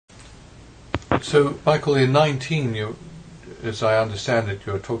So, Michael, in 19, as I understand it,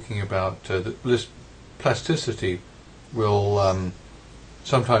 you're talking about this plasticity will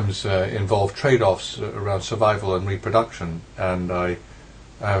sometimes involve trade-offs around survival and reproduction, and I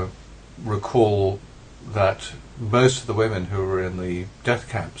recall that most of the women who were in the death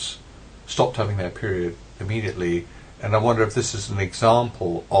camps stopped having their period immediately, and I wonder if this is an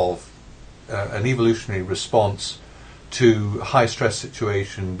example of an evolutionary response to high stress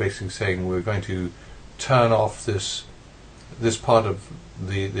situation, basically saying we're going to turn off this part of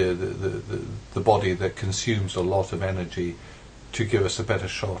the body that consumes a lot of energy to give us a better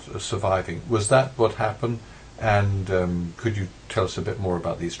shot of surviving. Was that what happened? And could you tell us a bit more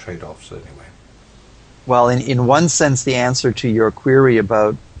about these trade-offs anyway? Well, in one sense, the answer to your query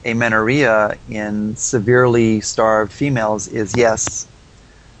about amenorrhea in severely starved females is yes.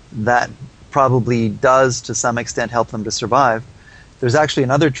 That probably does, to some extent, help them to survive. There's actually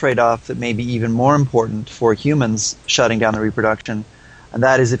another trade-off that may be even more important for humans shutting down the reproduction, and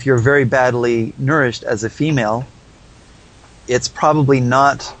that is if you're very badly nourished as a female, it's probably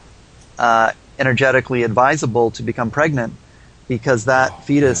not energetically advisable to become pregnant, because that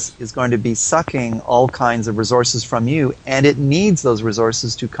fetus is going to be sucking all kinds of resources from you, and it needs those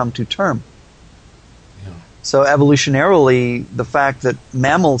resources to come to term. Yeah. So evolutionarily, the fact that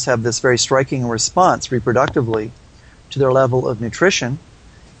mammals have this very striking response reproductively to their level of nutrition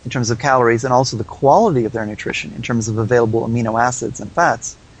in terms of calories, and also the quality of their nutrition in terms of available amino acids and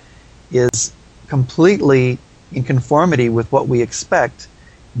fats, is completely in conformity with what we expect,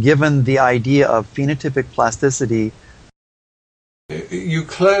 given the idea of phenotypic plasticity. You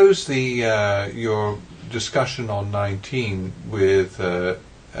close your discussion on 19 with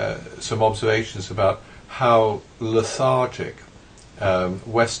some observations about how lethargic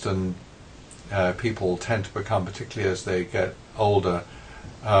Western people tend to become, particularly as they get older.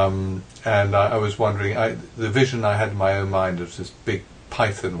 And I was wondering, the vision I had in my own mind of this big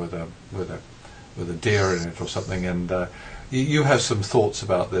python with a deer in it or something, and you have some thoughts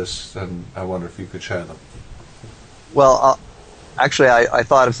about this, and I wonder if you could share them. Well, actually, I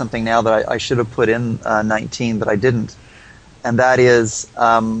thought of something now that I should have put in 19, but I didn't, and that is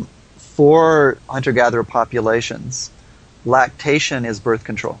for hunter-gatherer populations, lactation is birth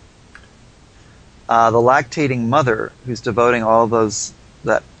control. The lactating mother, who's devoting all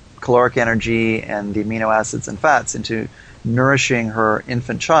that caloric energy and the amino acids and fats into nourishing her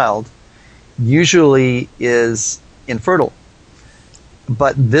infant child, usually is infertile.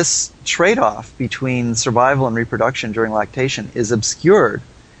 But this trade-off between survival and reproduction during lactation is obscured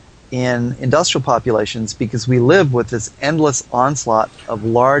in industrial populations because we live with this endless onslaught of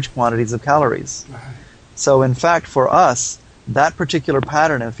large quantities of calories. Right. So in fact, for us, that particular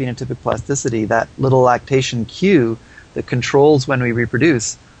pattern of phenotypic plasticity, that little lactation cue that controls when we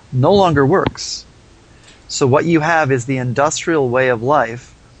reproduce, no longer works. So what you have is the industrial way of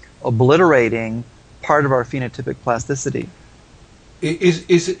life obliterating part of our phenotypic plasticity.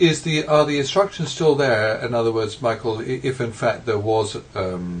 Are the instructions still there? In other words, Michael, if in fact there was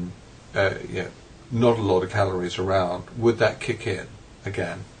not a lot of calories around, would that kick in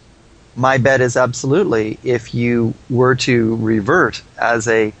again? My bet is absolutely. If you were to revert as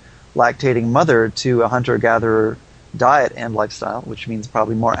a lactating mother to a hunter-gatherer diet and lifestyle, which means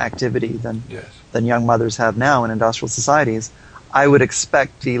probably more activity than young mothers have now in industrial societies, I would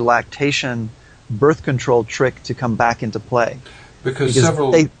expect the lactation birth control trick to come back into play. Because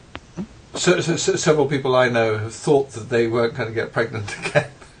several people I know have thought that they weren't going to get pregnant again,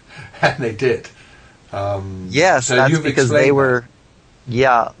 and they did. Yes, so that's because they were... That.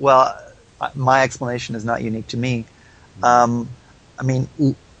 Yeah, well, my explanation is not unique to me. I mean,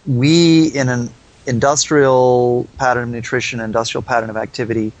 we in an industrial pattern of nutrition, industrial pattern of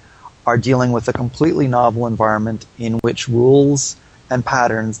activity, are dealing with a completely novel environment in which rules and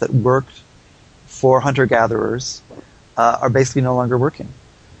patterns that worked for hunter-gatherers are basically no longer working.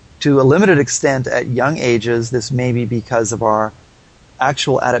 To a limited extent at young ages, this may be because of our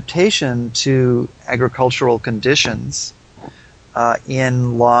actual adaptation to agricultural conditions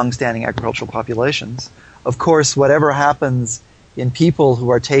in long-standing agricultural populations. Of course, whatever happens in people who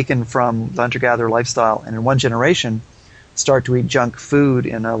are taken from the hunter-gatherer lifestyle and in one generation start to eat junk food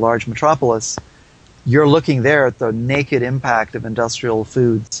in a large metropolis, you're looking there at the naked impact of industrial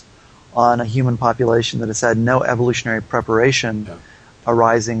foods on a human population that has had no evolutionary preparation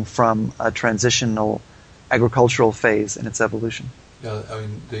arising from a transitional agricultural phase in its evolution. Yeah, I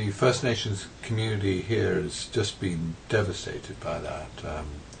mean, the First Nations community here has just been devastated by that.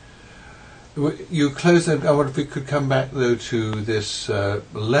 You closed it. I wonder if we could come back, though, to this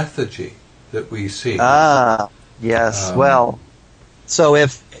lethargy that we see. Yes. Well, So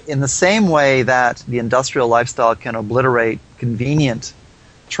if, in the same way that the industrial lifestyle can obliterate convenient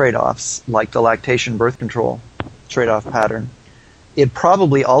trade-offs, like the lactation birth control trade-off pattern, it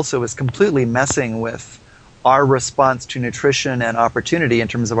probably also is completely messing with our response to nutrition and opportunity in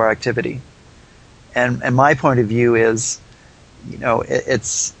terms of our activity. And my point of view is,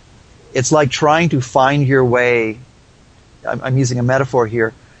 it's like trying to find your way. I'm using a metaphor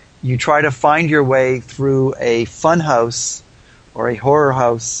here. You try to find your way through a fun house or a horror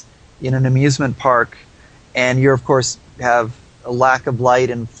house in an amusement park, and you, of course, have a lack of light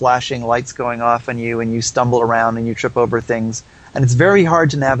and flashing lights going off on you, and you stumble around and you trip over things, and it's very hard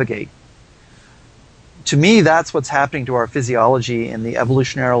to navigate. To me, that's what's happening to our physiology in the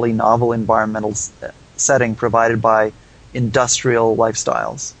evolutionarily novel environmental setting provided by industrial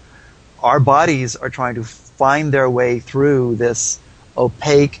lifestyles. Our bodies are trying to find their way through this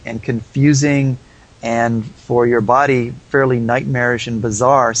opaque and confusing and, for your body, fairly nightmarish and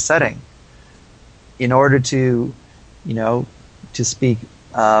bizarre setting in order to, to speak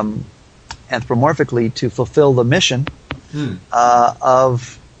anthropomorphically, to fulfill the mission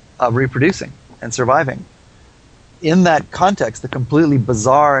of reproducing and surviving. In that context, the completely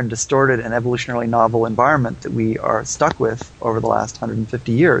bizarre and distorted and evolutionarily novel environment that we are stuck with over the last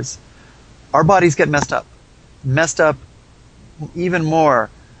 150 years, our bodies get messed up even more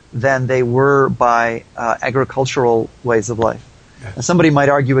than they were by agricultural ways of life. Yes. And somebody might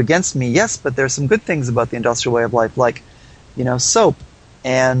argue against me, yes, but there's some good things about the industrial way of life, like, soap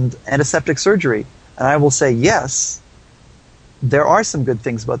and antiseptic surgery. And I will say, yes, there are some good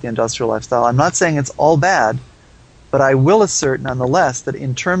things about the industrial lifestyle. I'm not saying it's all bad, but I will assert nonetheless that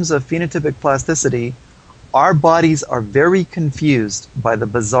in terms of phenotypic plasticity, our bodies are very confused by the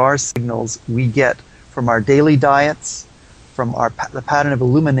bizarre signals we get from our daily diets, from the pattern of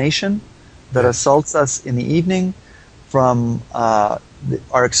illumination that assaults us in the evening, from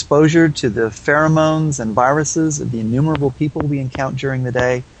our exposure to the pheromones and viruses of the innumerable people we encounter during the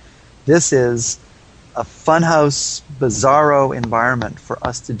day. This is a funhouse, bizarro environment for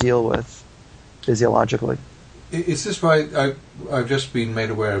us to deal with physiologically. Is this right? I've just been made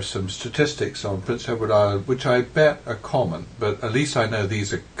aware of some statistics on Prince Edward Island, which I bet are common, but at least I know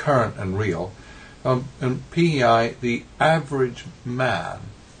these are current and real. In PEI, the average man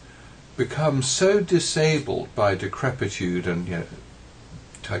becomes so disabled by decrepitude and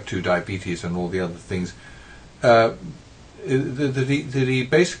type 2 diabetes and all the other things that he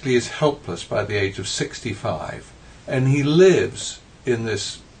basically is helpless by the age of 65, and he lives in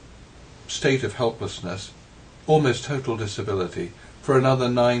this state of helplessness, almost total disability, for another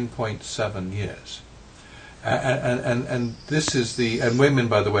 9.7 years. And this is and women,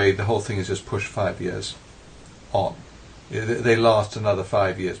 by the way, the whole thing is just pushed 5 years on. They last another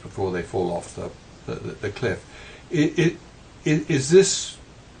 5 years before they fall off the cliff. Is this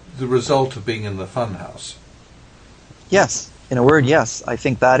the result of being in the funhouse? Yes. In a word, yes. I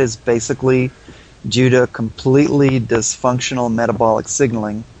think that is basically due to completely dysfunctional metabolic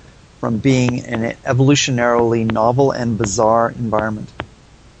signaling from being in an evolutionarily novel and bizarre environment.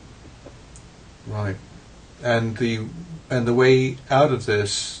 Right. And the way out of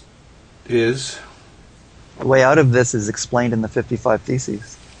this is? The way out of this is explained in the 55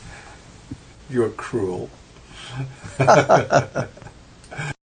 Theses. You're cruel.